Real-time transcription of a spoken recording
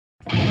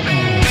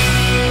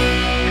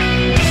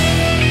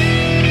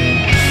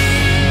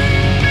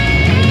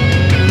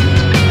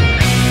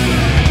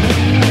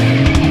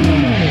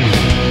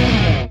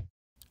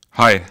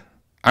Hi,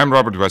 I'm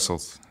Robert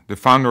Wessels, the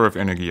founder of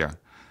Energia.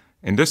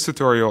 In this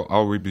tutorial, I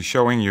will be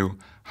showing you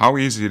how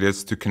easy it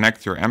is to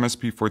connect your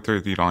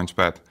MSP430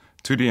 launchpad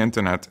to the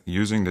internet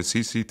using the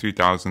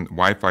CC3000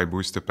 WiFi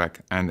BoosterPack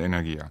and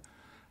Energia.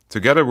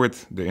 Together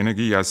with the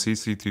Energia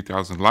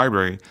CC3000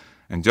 library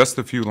and just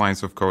a few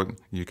lines of code,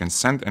 you can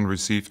send and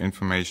receive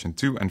information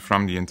to and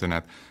from the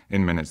internet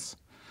in minutes.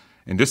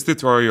 In this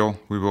tutorial,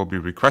 we will be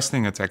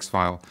requesting a text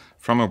file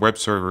from a web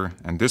server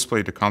and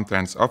display the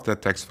contents of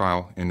that text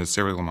file in the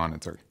serial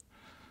monitor.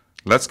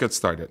 Let's get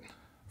started.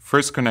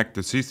 First, connect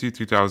the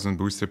CC3000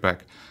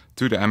 BoosterPack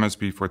to the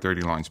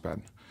MSP430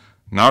 launchpad.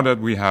 Now that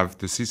we have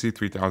the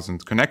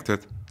CC3000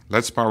 connected,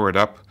 let's power it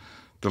up,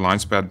 the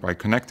launchpad, by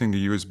connecting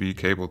the USB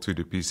cable to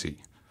the PC.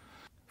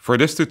 For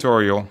this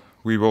tutorial,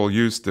 we will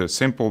use the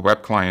simple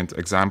web client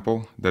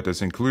example that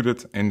is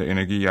included in the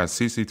Energia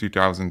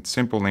CC3000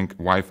 Simple Link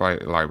Wi-Fi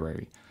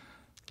library.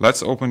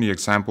 Let's open the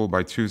example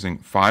by choosing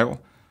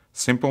File,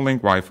 Simple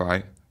Link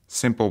Wi-Fi,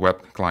 Simple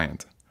Web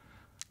Client.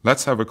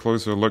 Let's have a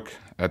closer look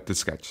at the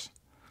sketch.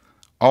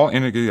 All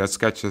Energia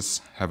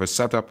sketches have a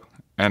setup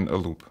and a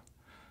loop.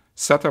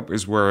 Setup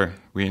is where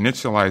we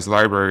initialize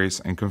libraries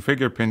and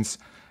configure pins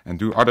and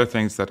do other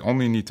things that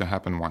only need to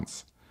happen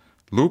once.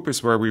 Loop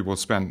is where we will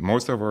spend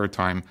most of our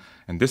time,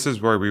 and this is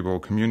where we will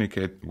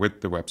communicate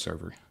with the web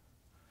server.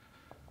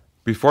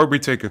 Before we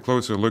take a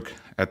closer look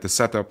at the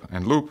setup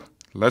and loop,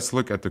 let's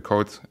look at the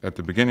code at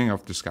the beginning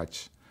of the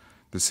sketch.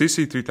 The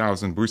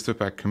CC3000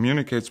 BoosterPack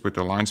communicates with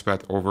the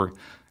launchpad over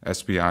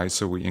SPI,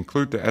 so we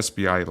include the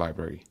SPI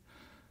library.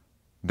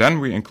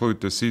 Then we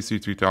include the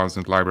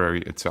CC3000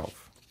 library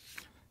itself.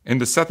 In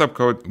the setup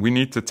code, we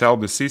need to tell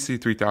the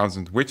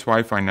CC3000 which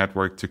Wi-Fi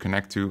network to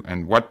connect to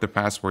and what the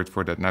password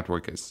for that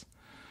network is.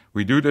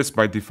 We do this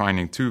by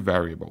defining two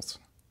variables,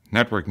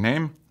 network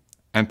name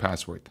and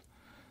password.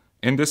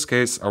 In this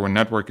case, our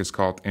network is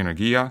called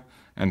Energia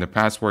and the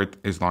password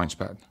is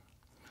Launchpad.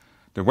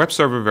 The web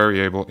server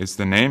variable is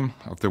the name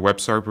of the web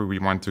server we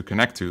want to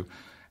connect to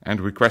and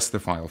request the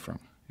file from.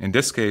 In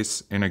this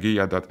case,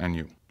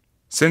 energia.nu.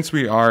 Since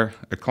we are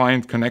a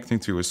client connecting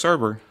to a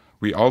server,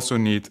 we also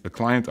need a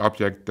client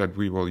object that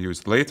we will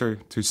use later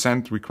to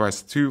send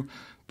requests to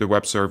the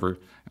web server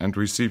and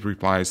receive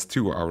replies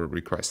to our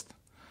request.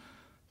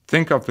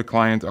 Think of the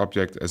client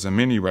object as a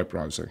mini web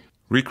browser.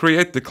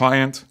 Recreate the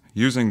client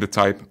using the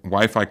type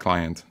Wi-Fi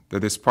client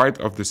that is part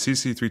of the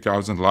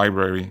CC3000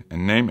 library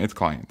and name it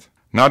client.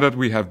 Now that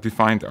we have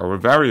defined our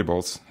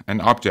variables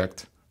and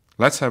object,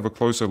 let's have a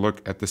closer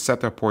look at the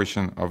setup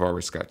portion of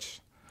our sketch.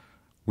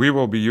 We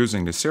will be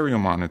using the serial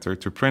monitor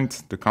to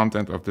print the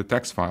content of the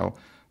text file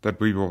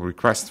that we will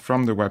request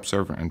from the web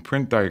server and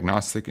print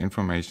diagnostic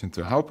information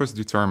to help us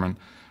determine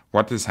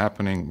what is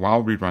happening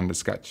while we run the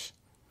sketch.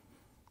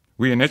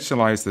 We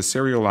initialize the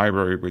serial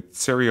library with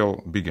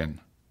serial begin.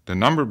 The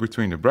number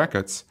between the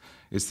brackets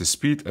is the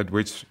speed at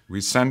which we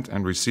send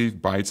and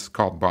receive bytes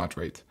called baud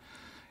rate.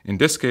 In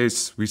this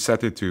case, we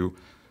set it to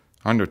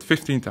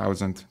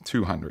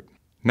 115,200.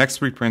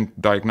 Next, we print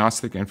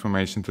diagnostic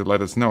information to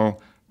let us know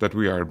that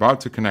we are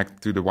about to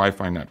connect to the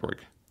Wi-Fi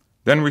network.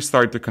 Then we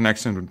start the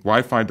connection with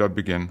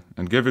Wi-Fi.begin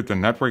and give it the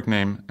network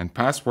name and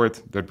password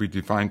that we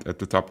defined at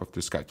the top of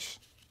the sketch.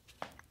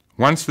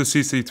 Once the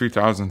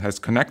CC3000 has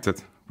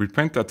connected, we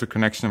print that the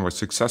connection was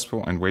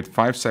successful and wait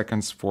 5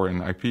 seconds for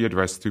an IP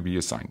address to be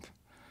assigned.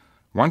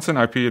 Once an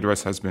IP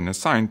address has been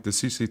assigned, the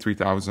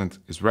CC3000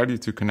 is ready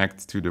to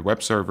connect to the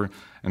web server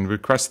and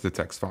request the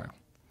text file.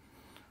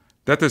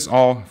 That is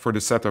all for the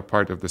setup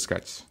part of the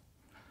sketch.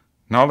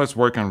 Now let's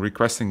work on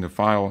requesting the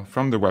file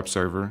from the web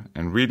server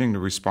and reading the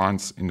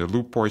response in the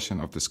loop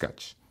portion of the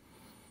sketch.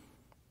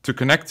 To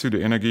connect to the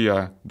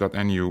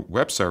energia.nu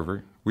web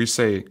server, we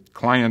say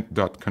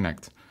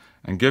client.connect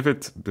and give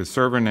it the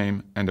server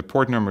name and the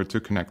port number to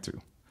connect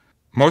to.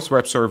 Most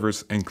web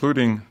servers,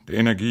 including the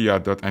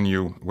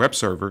energia.nu web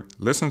server,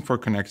 listen for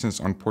connections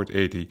on port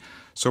 80,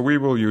 so we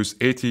will use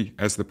 80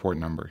 as the port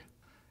number.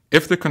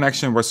 If the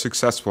connection was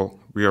successful,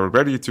 we are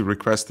ready to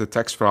request the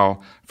text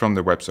file from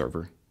the web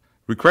server.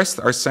 Requests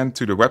are sent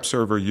to the web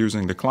server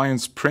using the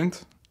client's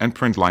print and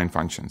print line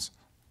functions.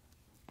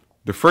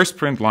 The first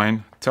print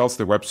line tells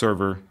the web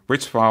server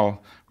which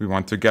file we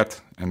want to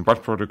get and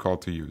what protocol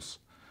to use.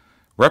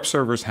 Web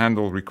servers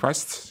handle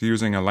requests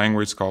using a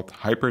language called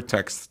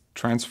Hypertext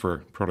Transfer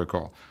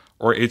Protocol,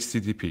 or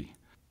HTTP.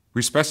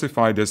 We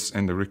specify this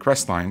in the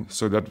request line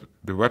so that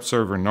the web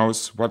server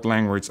knows what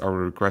language our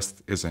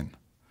request is in.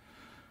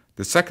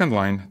 The second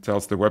line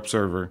tells the web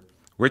server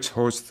which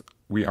host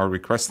we are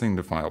requesting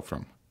the file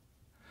from.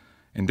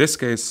 In this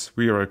case,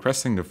 we are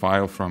requesting the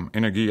file from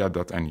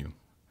energia.nu.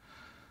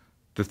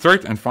 The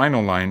third and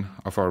final line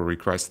of our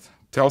request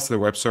tells the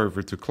web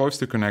server to close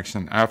the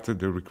connection after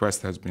the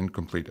request has been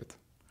completed.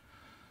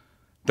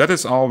 That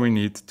is all we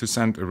need to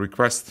send a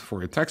request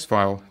for a text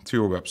file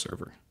to a web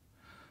server.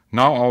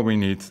 Now all we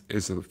need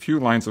is a few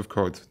lines of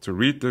code to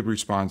read the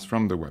response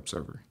from the web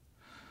server.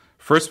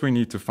 First, we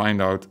need to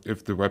find out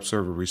if the web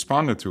server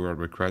responded to our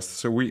request,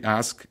 so we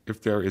ask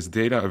if there is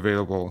data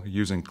available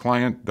using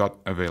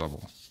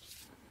client.available.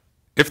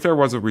 If there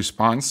was a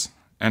response,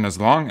 and as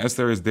long as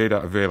there is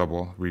data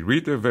available, we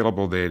read the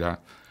available data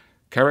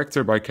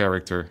character by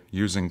character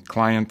using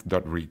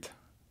client.read,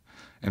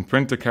 and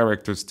print the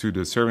characters to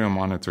the serial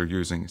monitor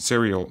using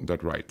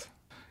serial.write.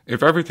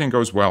 If everything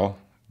goes well,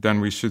 then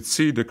we should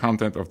see the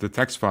content of the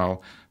text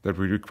file that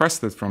we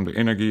requested from the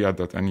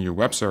energia.nu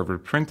web server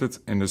printed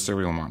in the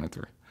serial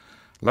monitor.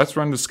 Let's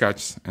run the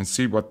sketch and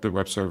see what the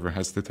web server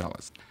has to tell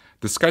us.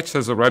 The sketch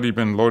has already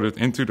been loaded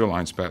into the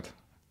Launchpad.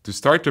 To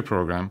start the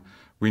program,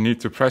 we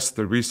need to press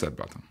the reset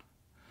button.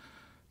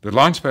 The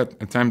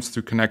Launchpad attempts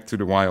to connect to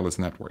the wireless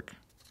network.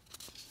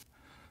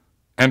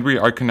 And we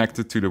are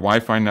connected to the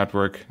Wi-Fi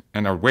network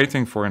and are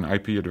waiting for an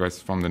IP address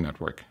from the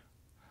network.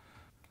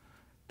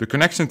 The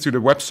connection to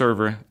the web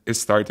server is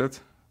started,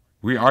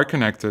 we are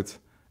connected,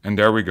 and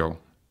there we go.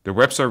 The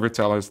web server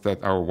tells us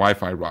that our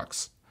Wi-Fi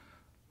rocks.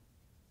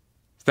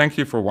 Thank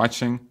you for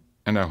watching,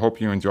 and I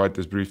hope you enjoyed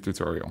this brief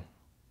tutorial.